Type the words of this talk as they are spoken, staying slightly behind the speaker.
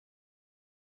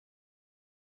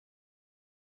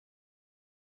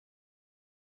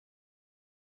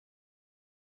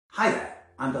Hi there,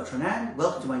 I'm Dr. Anand.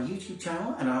 Welcome to my YouTube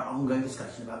channel and our ongoing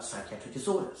discussion about psychiatric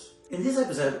disorders. In this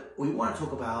episode, we want to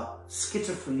talk about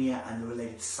schizophrenia and the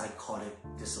related psychotic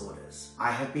disorders. I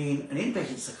have been an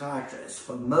inpatient psychiatrist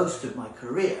for most of my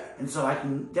career, and so I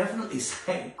can definitely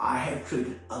say I have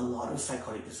treated a lot of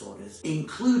psychotic disorders,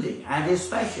 including and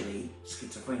especially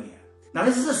schizophrenia. Now,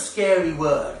 this is a scary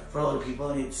word for a lot of people,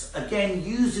 and it's, again,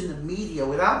 used in the media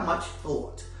without much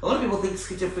thought. A lot of people think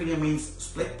schizophrenia means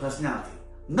split personality.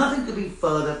 Nothing could be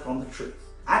further from the truth.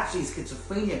 Actually,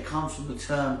 schizophrenia comes from the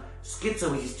term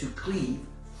schizo, which is to cleave,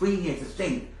 phrenia to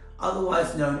think,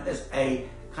 otherwise known as a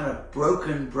kind of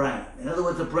broken brain. In other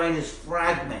words, the brain is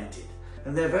fragmented.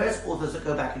 And there are various authors that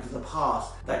go back into the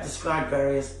past that describe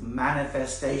various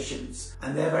manifestations.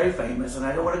 And they're very famous, and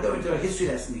I don't want to go into a history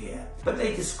lesson here, but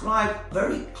they describe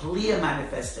very clear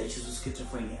manifestations of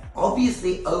schizophrenia.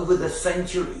 Obviously, over the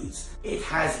centuries, it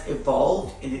has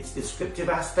evolved in its descriptive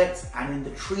aspects and in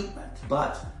the treatment.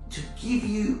 But to give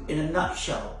you in a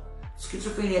nutshell,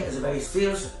 schizophrenia is a very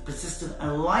serious, persistent,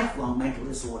 and lifelong mental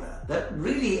disorder that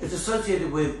really is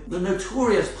associated with the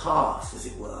notorious past, as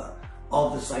it were,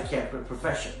 of the psychiatric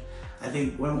profession. I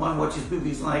think when one watches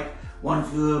movies like One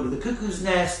Flew Over the Cuckoo's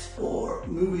Nest, or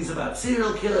movies about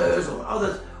serial killers or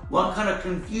others, one kind of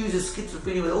confuses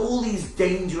schizophrenia with all these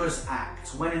dangerous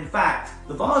acts, when in fact,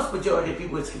 the vast majority of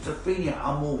people with schizophrenia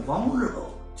are more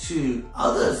vulnerable to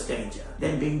others' danger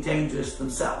than being dangerous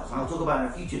themselves. And I'll talk about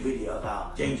in a future video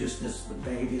about dangerousness, the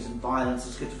behaviors and violence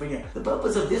of schizophrenia. The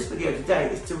purpose of this video today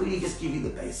is to really just give you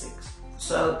the basics.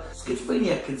 So,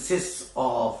 schizophrenia consists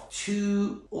of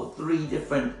 2 or 3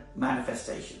 different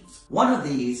manifestations. One of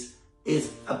these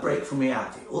is a break from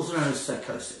reality, also known as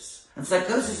psychosis. And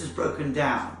psychosis is broken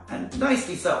down, and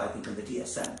nicely so, I think, in the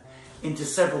DSM, into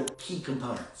several key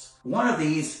components. One of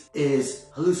these is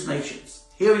hallucinations,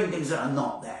 hearing things that are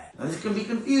not there. Now, this can be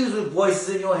confused with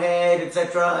voices in your head,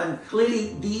 etc. And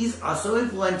clearly, these are so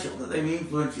influential that they may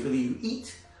influence you whether you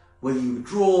eat, whether you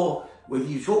draw, whether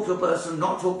you talk to a person,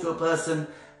 not talk to a person,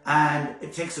 and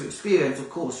it takes some experience, of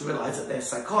course, to realize that they're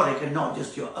psychotic and not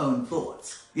just your own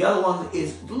thoughts. The other one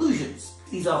is delusions.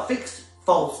 These are fixed,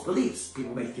 false beliefs.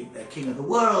 People may think they're king of the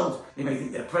world, they may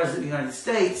think they're president of the United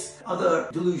States. Other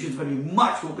delusions may be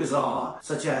much more bizarre,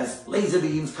 such as laser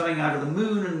beams coming out of the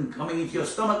moon and coming into your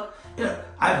stomach. You know,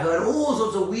 I've heard all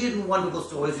sorts of weird and wonderful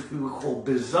stories which we would call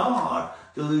bizarre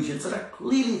delusions that are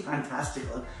clearly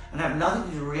fantastical and have nothing to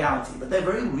do with reality, but they're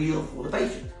very real for the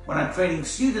patient. When I'm training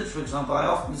students, for example, I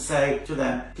often say to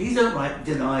them, please don't write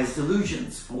denies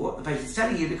delusions for what the patient's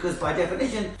telling you, because by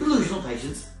definition, delusional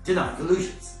patients deny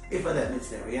delusions, if for them it's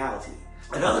their reality.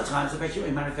 At other times, the patient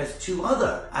may manifest 2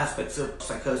 other aspects of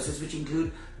psychosis, which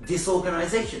include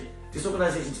disorganization.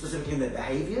 Disorganization specifically in their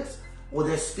behaviors or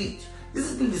their speech. This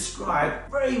has been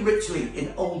described very richly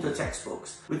in older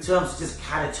textbooks with terms such as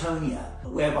catatonia,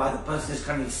 whereby the person is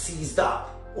kind of seized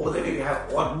up, or they maybe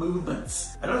have odd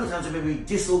movements. At other times, they may be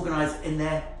disorganized in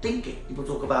their thinking. People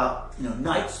talk about,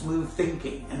 night's move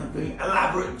thinking, and I'm doing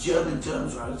elaborate German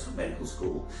terms when I was in medical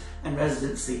school and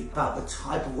residency about the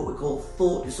type of what we call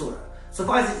thought disorder.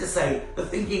 Suffice it to say, the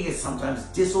thinking is sometimes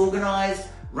disorganized,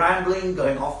 rambling,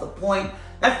 going off the point.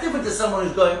 That's different to someone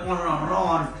who's going on and on and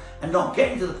on and not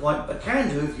getting to the point, but can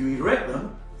do if you redirect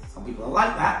them. Some people are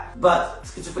like that. But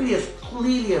schizophrenia is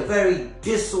clearly a very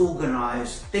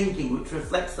disorganized thinking, which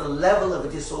reflects the level of a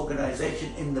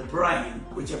disorganization in the brain,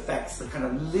 which affects the kind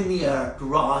of linear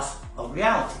grasp of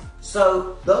reality.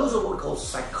 So those are what we call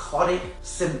psychotic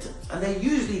symptoms. And they're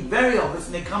usually very obvious,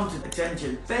 and they come to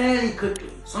attention fairly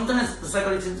quickly. Sometimes the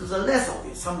psychotic symptoms are less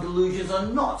obvious. Some delusions are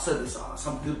not so bizarre.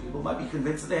 Some people might be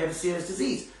convinced that they have a serious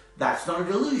disease. That's not a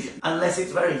delusion, unless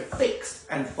it's very fixed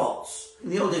and false. In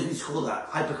the old days, we used to call that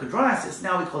hypochondriasis.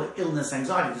 Now we call it illness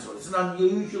anxiety disorder. It's an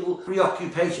unusual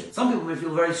preoccupation. Some people may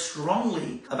feel very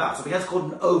strongly about something. That's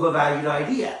called an overvalued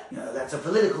idea. That's a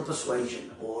political persuasion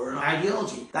or an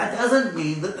ideology. That doesn't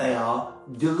mean that they are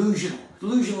delusional.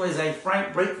 Delusional is a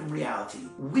frank break from reality,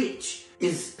 which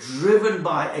is driven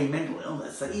by a mental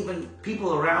illness that even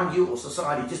people around you or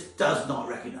society just does not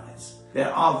recognize.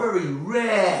 There are very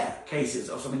rare cases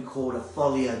of something called a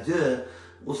folie à deux,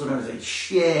 also known as a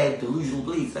shared delusional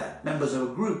belief that members of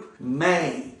a group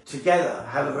may together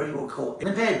have a very what we call an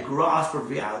impaired grasp of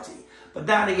reality. But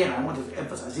that, again, I want to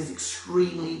emphasize, is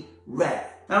extremely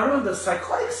rare. Now remember,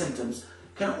 psychotic symptoms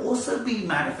can also be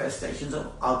manifestations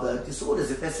of other disorders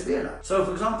if they're severe enough. So,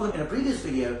 for example, in a previous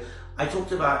video, I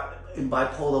talked about in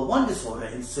bipolar 1 disorder,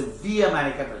 in severe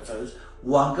manic episodes,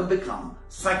 one can become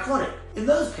psychotic. In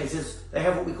those cases, they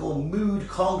have what we call mood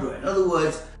congruent. In other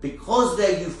words, because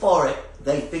they're euphoric,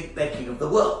 they think they're king of the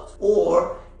world.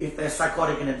 Or if they're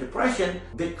psychotic and in depression,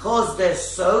 because they're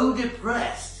so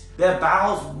depressed, their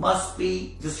bowels must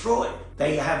be destroyed.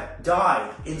 They have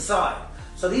died inside.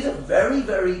 So these are very,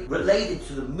 very related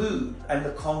to the mood and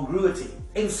the congruity.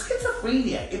 In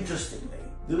schizophrenia, interestingly,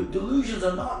 the delusions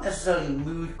are not necessarily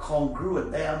mood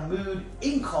congruent, they are mood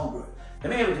incongruent. They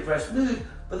may have a depressed mood,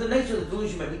 but the nature of the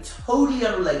delusion may be totally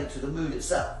unrelated to the mood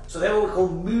itself. So they're what we call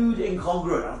mood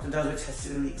incongruent. Oftentimes we're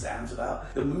tested in the exams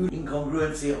about the mood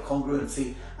incongruency or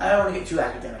congruency. I don't want to get too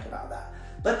academic about that.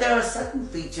 But there are certain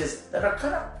features that are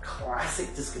kind of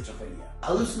classic to schizophrenia.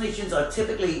 Hallucinations are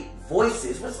typically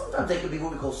voices, but sometimes they can be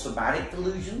what we call somatic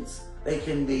delusions. They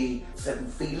can be certain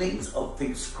feelings of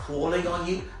things crawling on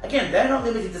you. Again, they're not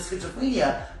limited to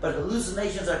schizophrenia, but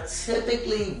hallucinations are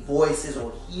typically voices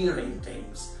or hearing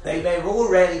things. They may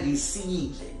already be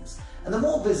seeing things. And the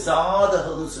more bizarre the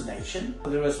hallucination,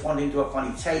 whether they're responding to a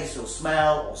funny taste or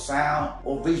smell or sound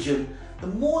or vision, the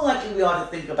more likely we are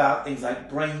to think about things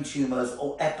like brain tumors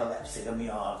or epilepsy than we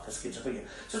are for schizophrenia.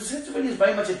 So schizophrenia is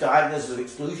very much a diagnosis of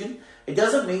exclusion. It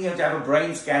doesn't mean you have to have a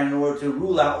brain scan in order to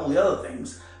rule out all the other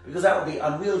things, because that would be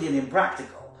unwieldy and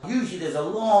impractical. Usually there's a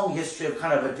long history of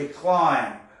kind of a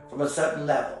decline from a certain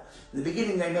level. In the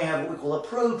beginning they may have what we call a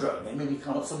prodrome. They may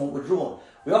become somewhat withdrawn.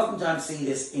 We oftentimes see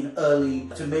this in early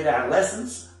to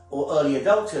mid-adolescence or early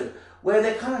adulthood, where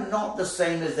they're kind of not the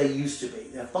same as they used to be.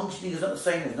 Their functioning is not the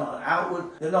same, it's not an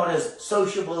outward, they're not as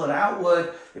sociable and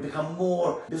outward, they become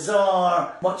more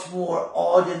bizarre, much more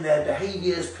odd in their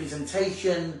behaviors,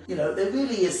 presentation. You know, there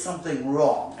really is something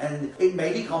wrong. And it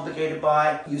may be complicated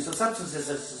by use of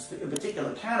substances, in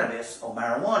particular cannabis or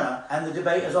marijuana, and the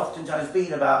debate has oftentimes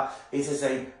been about, is this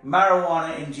a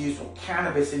marijuana-induced or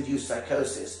cannabis-induced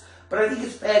psychosis? But I think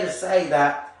it's fair to say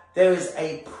that there is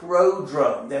a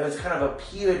prodrome. There is kind of a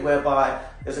period whereby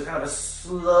there's a kind of a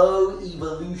slow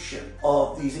evolution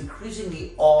of these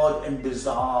increasingly odd and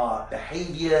bizarre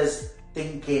behaviors,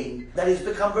 thinking, that has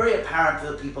become very apparent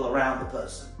to the people around the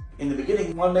person. In the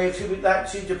beginning, one may attribute that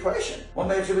to depression. One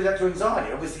may attribute that to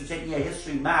anxiety. Obviously, taking a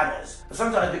history matters. But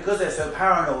sometimes because they're so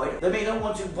paranoid, they may not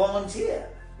want to volunteer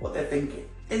what they're thinking.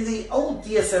 In the old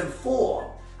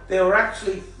DSM-4, there were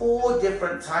actually 4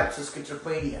 different types of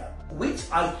schizophrenia, which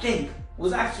I think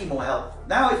was actually more helpful.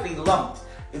 Now it's been lumped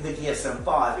in the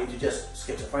DSM-5 into just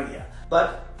schizophrenia.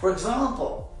 But for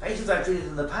example, patients I've treated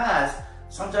in the past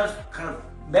sometimes kind of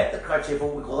met the criteria for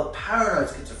what we call a paranoid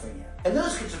schizophrenia. And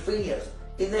those schizophrenias,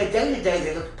 in their day-to-day,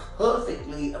 they look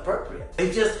perfectly appropriate.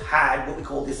 They just had what we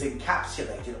call this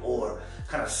encapsulated or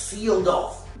kind of sealed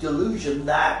off delusion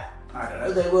that, I don't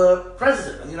know, they were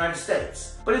president of the United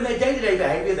States. But in their day-to-day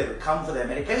behavior, they would come for their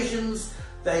medications,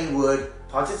 they would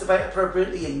participate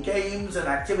appropriately in games and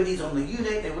activities on the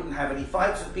unit, they wouldn't have any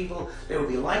fights with people, they would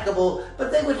be likable,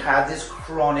 but they would have this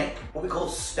chronic, what we call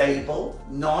stable,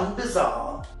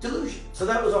 non-bizarre delusion. So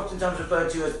that was oftentimes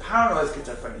referred to as paranoid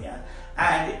schizophrenia,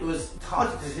 and it was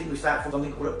hard to distinguish that from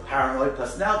something called a paranoid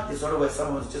personality disorder, where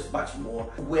someone's just much more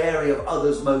wary of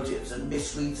others' motives and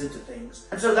misreads into things.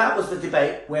 And so that was the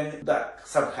debate when that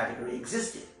subcategory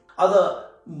existed. Other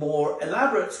more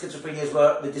elaborate schizophrenias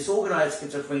were the disorganized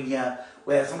schizophrenia,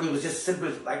 where somebody was just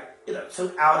simply like, you know,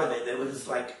 so out of it, they would just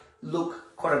like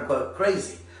look quote unquote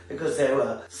crazy because they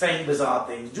were saying bizarre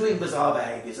things, doing bizarre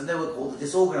behaviors, and they were called the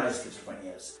disorganized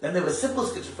schizophrenias. Then there was simple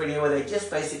schizophrenia, where they just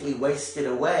basically wasted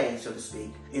away, so to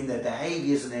speak, in their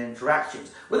behaviors and their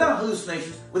interactions, without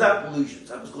hallucinations, without delusions.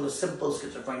 That was called a simple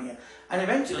schizophrenia. And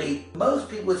eventually, most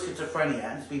people with schizophrenia,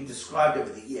 and it's been described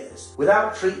over the years,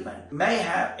 without treatment, may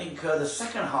have incurred the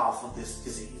second half of this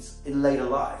disease in later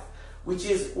life, which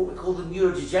is what we call the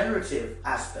neurodegenerative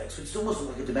aspects, which is almost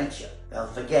like a dementia. They'll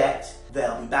forget,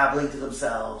 they'll be babbling to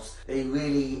themselves, they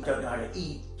really don't know how to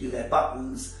eat, do their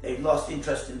buttons, they've lost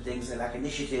interest in things, they lack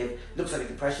initiative. It looks like a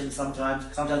depression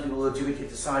sometimes. Sometimes people will attribute it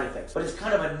to side effects. But it's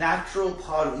kind of a natural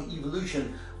part of the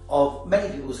evolution of many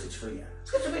people with schizophrenia.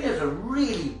 Schizophrenia is a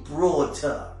really broad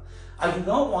term. I do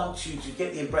not want you to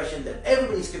get the impression that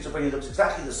everybody's schizophrenia looks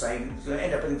exactly the same and is going to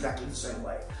end up in exactly the same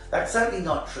way. That's certainly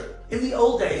not true. In the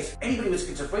old days, anybody with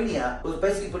schizophrenia was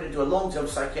basically put into a long-term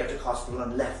psychiatric hospital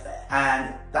and left there.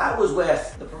 And that was where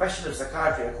the profession of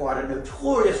psychiatry acquired a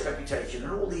notorious reputation,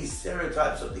 and all these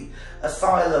stereotypes of the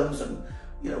asylums and,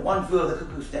 you know, one flew over the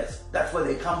cuckoo's nest. That's where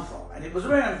they come from. And it was a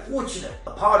very unfortunate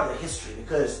part of the history,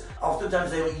 because oftentimes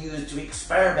they were used to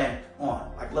experiment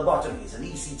on, like lobotomies and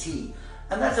ECT.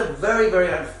 And that's a very, very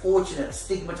unfortunate,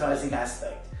 stigmatizing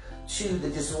aspect to the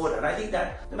disorder. And I think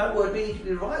that word may need to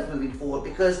be revised moving forward,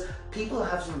 because people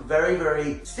have some very,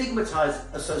 very stigmatized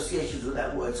associations with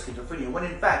that word schizophrenia, when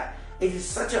in fact it is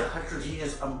such a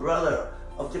heterogeneous umbrella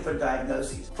of different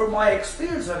diagnoses. From my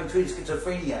experience of having treated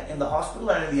schizophrenia in the hospital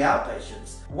and in the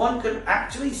outpatients, one can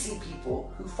actually see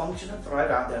people who function and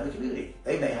thrive out there in the community.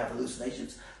 They may have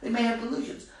hallucinations, they may have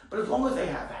delusions, but as long as they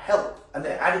have help and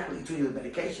they're adequately treated with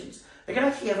medications, they can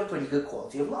actually have a pretty good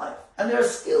quality of life. And there are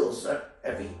skills that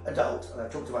every adult, and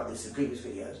I've talked about this in previous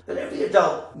videos, that every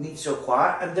adult needs to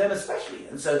acquire, and them especially.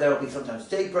 And so there will be sometimes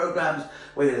day programs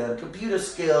where they learn computer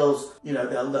skills,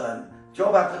 they'll learn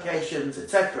job applications,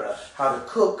 etc., how to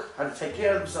cook, how to take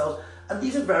care of themselves. And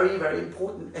these are very, very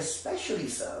important, especially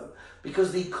so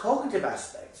because the cognitive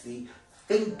aspects, the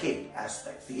thinking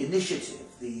aspects, the initiative,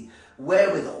 the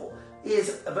wherewithal,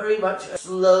 is a very much a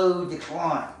slow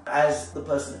decline as the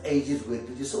person ages with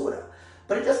the disorder.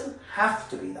 But it doesn't have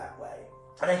to be that way.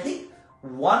 And I think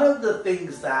one of the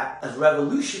things that has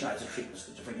revolutionized the treatment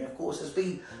of schizophrenia, of course, has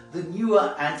been the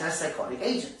newer antipsychotic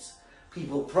agents.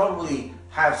 People probably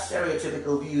have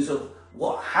stereotypical views of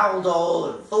what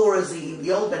Haldol and Thorazine,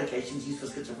 the old medications used for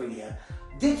schizophrenia,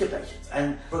 did to patients.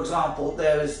 And for example,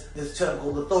 there is this term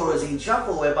called the Thorazine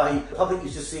shuffle, whereby the public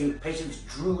used to see patients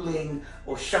drooling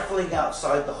or shuffling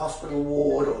outside the hospital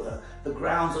ward or the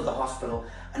grounds of the hospital.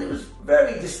 And it was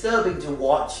very disturbing to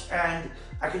watch, and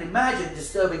I can imagine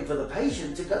disturbing for the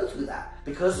patient to go through that,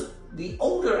 because the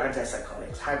older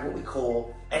antipsychotics had what we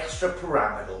call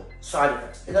extrapyramidal side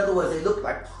effects. In other words, they looked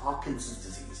like Parkinson's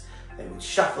disease. They would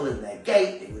shuffle in their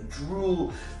gait, they would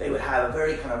drool, they would have a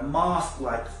very kind of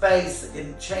mask-like face that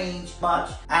didn't change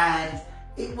much, and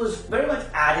it was very much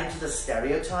added to the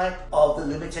stereotype of the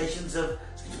limitations of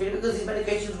schizophrenia, because these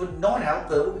medications would not help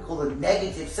what we call the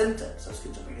negative symptoms of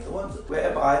schizophrenia, the ones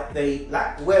whereby they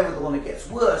lack wherewithal and it gets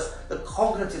worse. The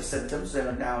cognitive symptoms,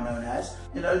 they're now known as,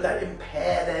 that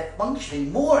impair their functioning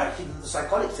more actually than the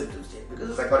psychotic symptoms did, because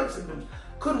the psychotic symptoms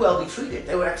could well be treated.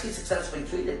 They were actually successfully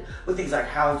treated with things like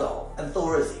Haldol and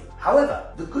Thorazine.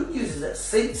 However, the good news is that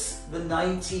since the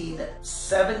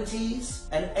 1970s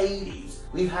and 80s,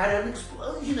 we've had an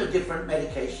explosion of different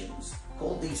medications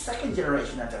called the second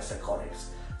generation antipsychotics,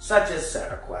 such as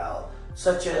Seroquel,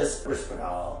 such as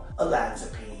Risperdal,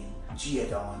 Olanzapine,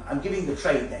 Geodon. I'm giving the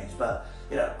trade names, but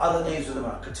other names of them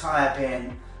are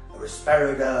Quetiapine,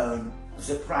 Risperidone,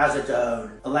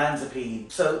 Ziprasidone, Olanzapine.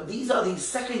 So these are the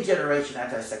second generation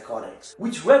antipsychotics,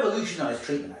 which revolutionized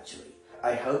treatment actually.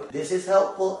 I hope this is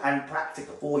helpful and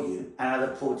practical for you, and I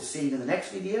look forward to seeing you in the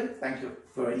next video. Thank you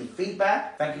for any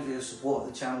feedback. Thank you for your support of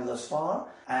the channel thus far,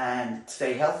 and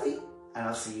stay healthy, and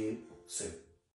I'll see you soon.